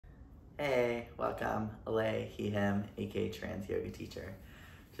Hey, welcome. Alay, he, him, aka trans yoga teacher.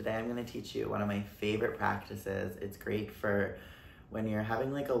 Today I'm going to teach you one of my favorite practices. It's great for when you're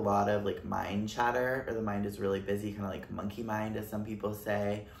having like a lot of like mind chatter, or the mind is really busy, kind of like monkey mind as some people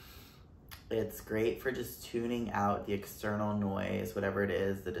say. It's great for just tuning out the external noise, whatever it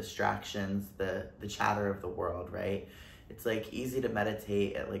is, the distractions, the chatter of the world, right? It's like easy to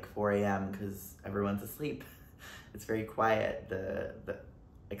meditate at like 4 a.m. because everyone's asleep. It's very quiet, the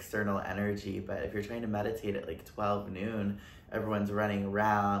external energy. But if you're trying to meditate at like 12 noon, everyone's running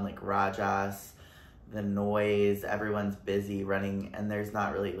around like rajas, the noise, everyone's busy running, and there's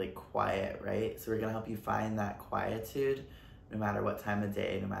not really like quiet, right? So we're gonna help you find that quietude no matter what time of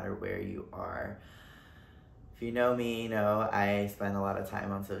day, no matter where you are. If you know me, you know I spend a lot of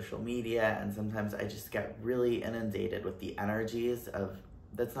time on social media, and sometimes I just get really inundated with the energies of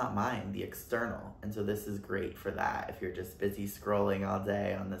that's not mine, the external. And so this is great for that. If you're just busy scrolling all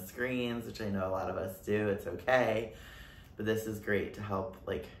day on the screens, which I know a lot of us do, it's okay. But this is great to help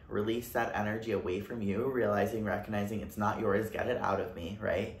like release that energy away from you, recognizing it's not yours, get it out of me,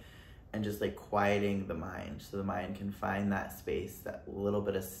 right? And just like quieting the mind so the mind can find that space, that little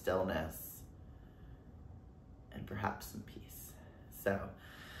bit of stillness and perhaps some peace. So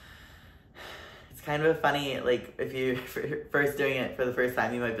it's kind of a funny, like if you first doing it for the first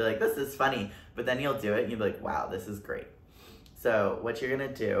time, you might be like, this is funny, but then you'll do it and you'll be like, wow, this is great. So what you're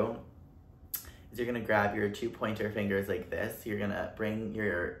gonna do is you're gonna grab your 2 pointer fingers like this. You're gonna bring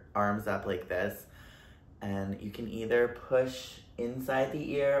your arms up like this, and you can either push inside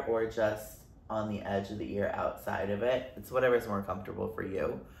the ear or just on the edge of the ear outside of it. It's whatever's more comfortable for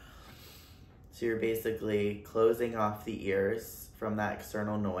you. So you're basically closing off the ears from that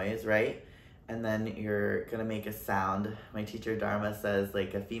external noise, right? And then you're gonna make a sound. My teacher Dharma says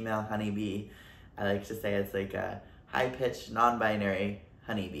like a female honeybee. I like to say it's like a high-pitched, non-binary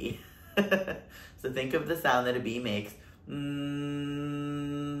honeybee. So think of the sound that a bee makes.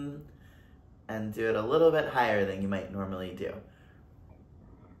 And do it a little bit higher than you might normally do.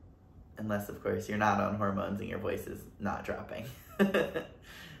 Unless, of course, you're not on hormones and your voice is not dropping.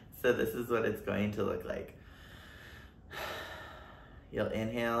 So this is what it's going to look like. You'll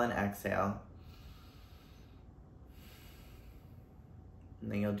inhale and exhale.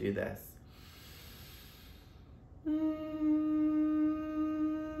 And then you'll do this.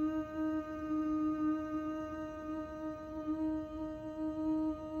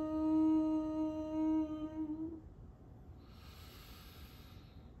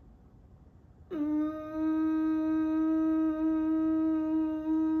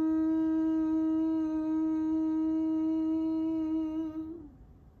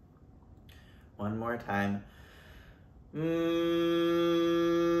 One more time.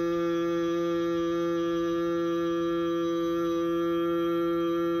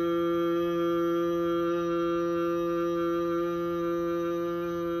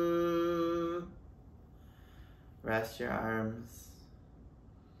 Rest your arms.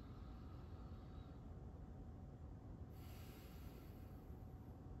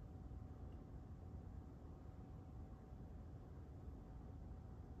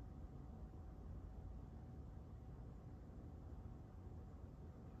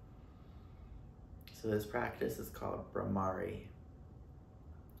 So this practice is called Brahmari.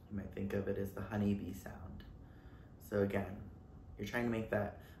 You might think of it as the honeybee sound. So again, you're trying to make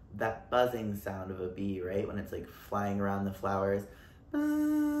that buzzing sound of a bee, right? When it's like flying around the flowers.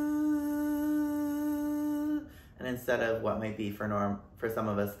 And instead of what might be for some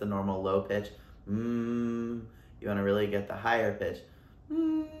of us the normal low pitch, you want to really get the higher pitch.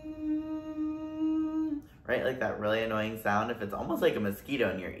 Right? Like that really annoying sound. If it's almost like a mosquito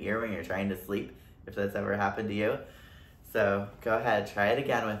in your ear when you're trying to sleep, if that's ever happened to you. So go ahead, try it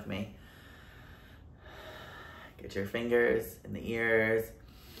again with me. Get your fingers in the ears.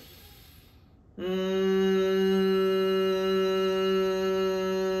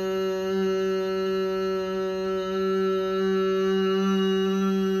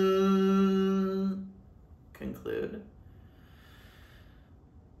 Conclude.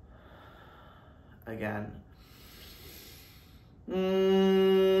 Again.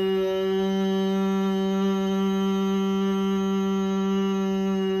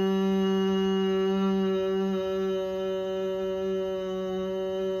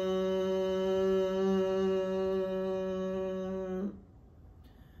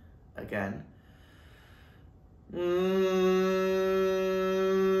 Again.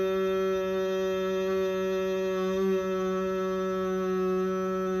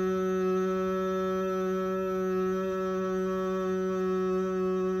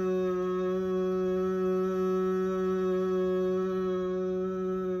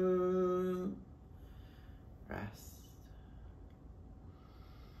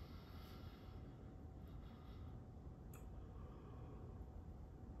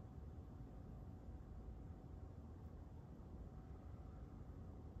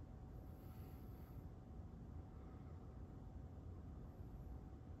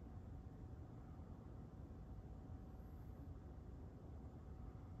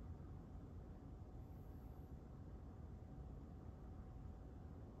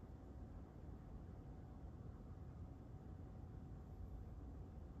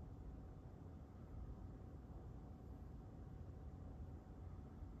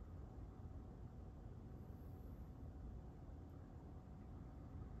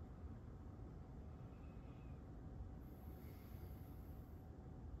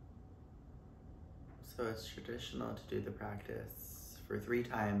 So it's traditional to do the practice for 3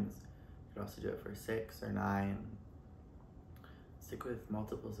 times. You could also do it for 6 or 9. Stick with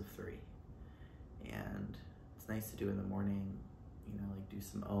multiples of 3. And it's nice to do in the morning, you know, like do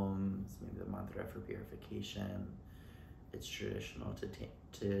some ohms, maybe the mantra for purification. It's traditional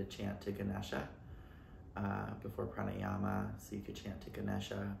to chant to Ganesha before pranayama, so you could chant to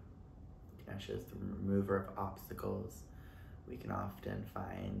Ganesha. Ganesha is the remover of obstacles. We can often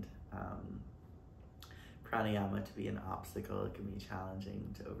find pranayama to be an obstacle. It can be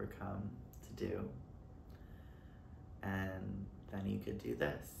challenging to overcome, to do. And then you could do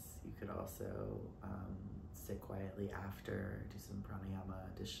this. You could also sit quietly after, do some pranayama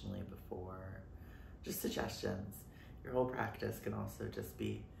additionally before. Just suggestions. Your whole practice can also just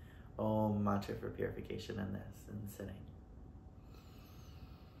be Om mantra for purification in this and sitting.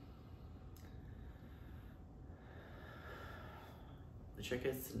 The trick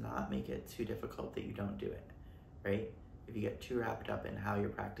is to not make it too difficult that you don't do it, right? If you get too wrapped up in how your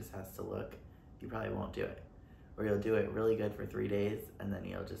practice has to look, you probably won't do it. Or you'll do it really good for 3 days and then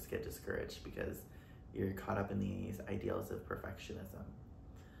you'll just get discouraged because you're caught up in these ideals of perfectionism.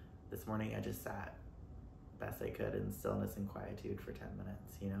 This morning I just sat best I could in stillness and quietude for 10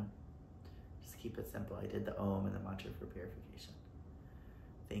 minutes, you know? Just keep it simple. I did the Om and the mantra for purification.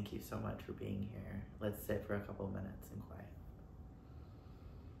 Thank you so much for being here. Let's sit for a couple minutes in quiet.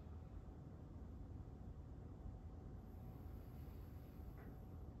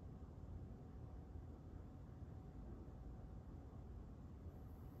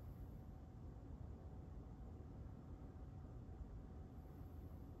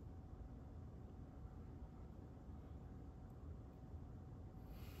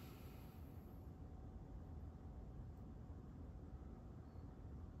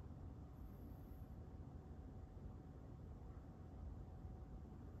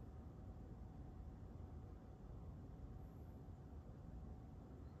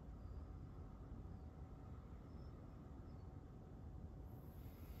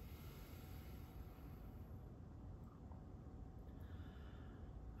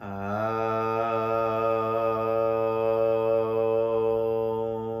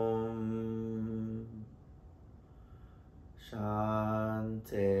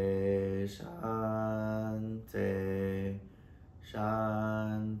 Shante, Shante,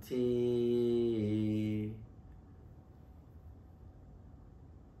 Shanti.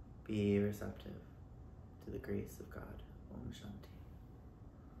 Be receptive to the grace of God.